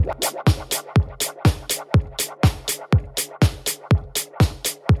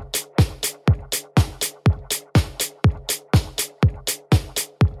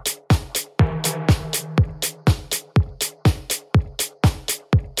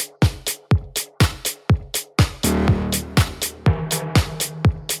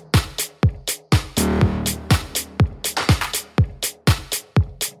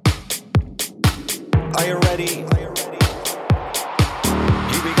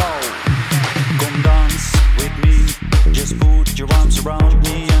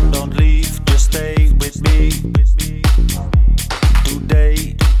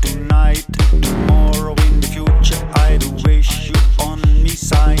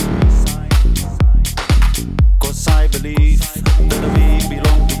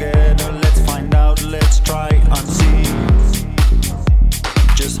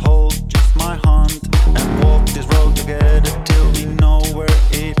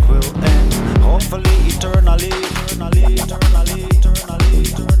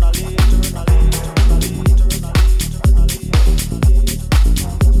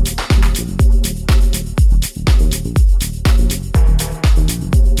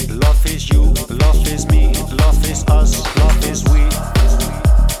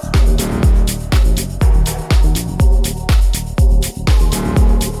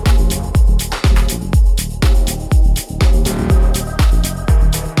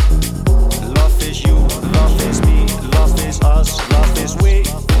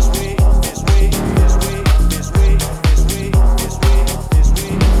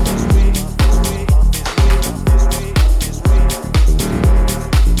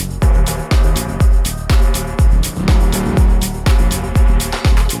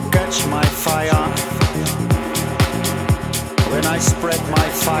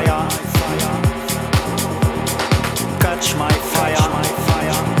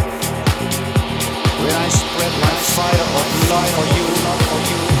love for you,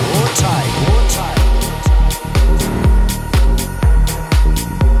 hold tight, hold tight.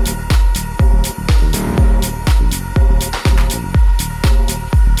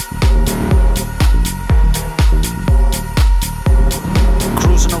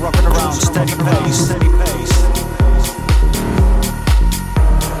 Cruising and rocking around, steady pace, steady pace.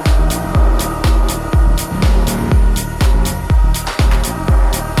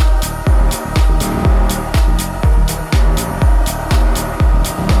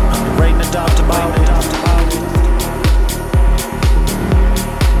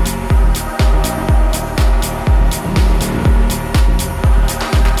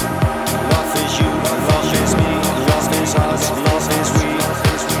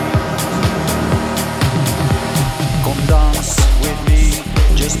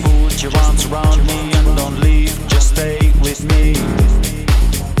 Your arms around me and don't leave, just stay with me.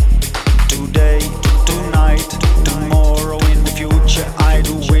 Today, tonight, tomorrow, in the future, I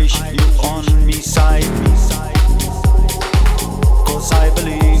do wish you on me side. Cause I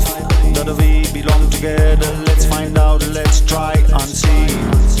believe that we belong together. Let's find out, let's try and see.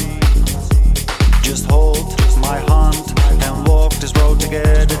 Just hold my hand and walk this road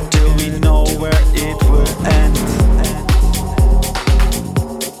together till we know where it will end.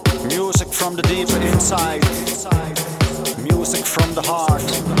 Music from the deeper inside, music from the heart,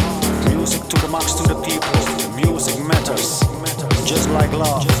 music to the max, to the people. Music matters, just like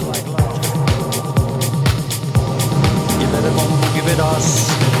love. You better come give it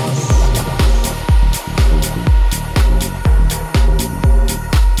us.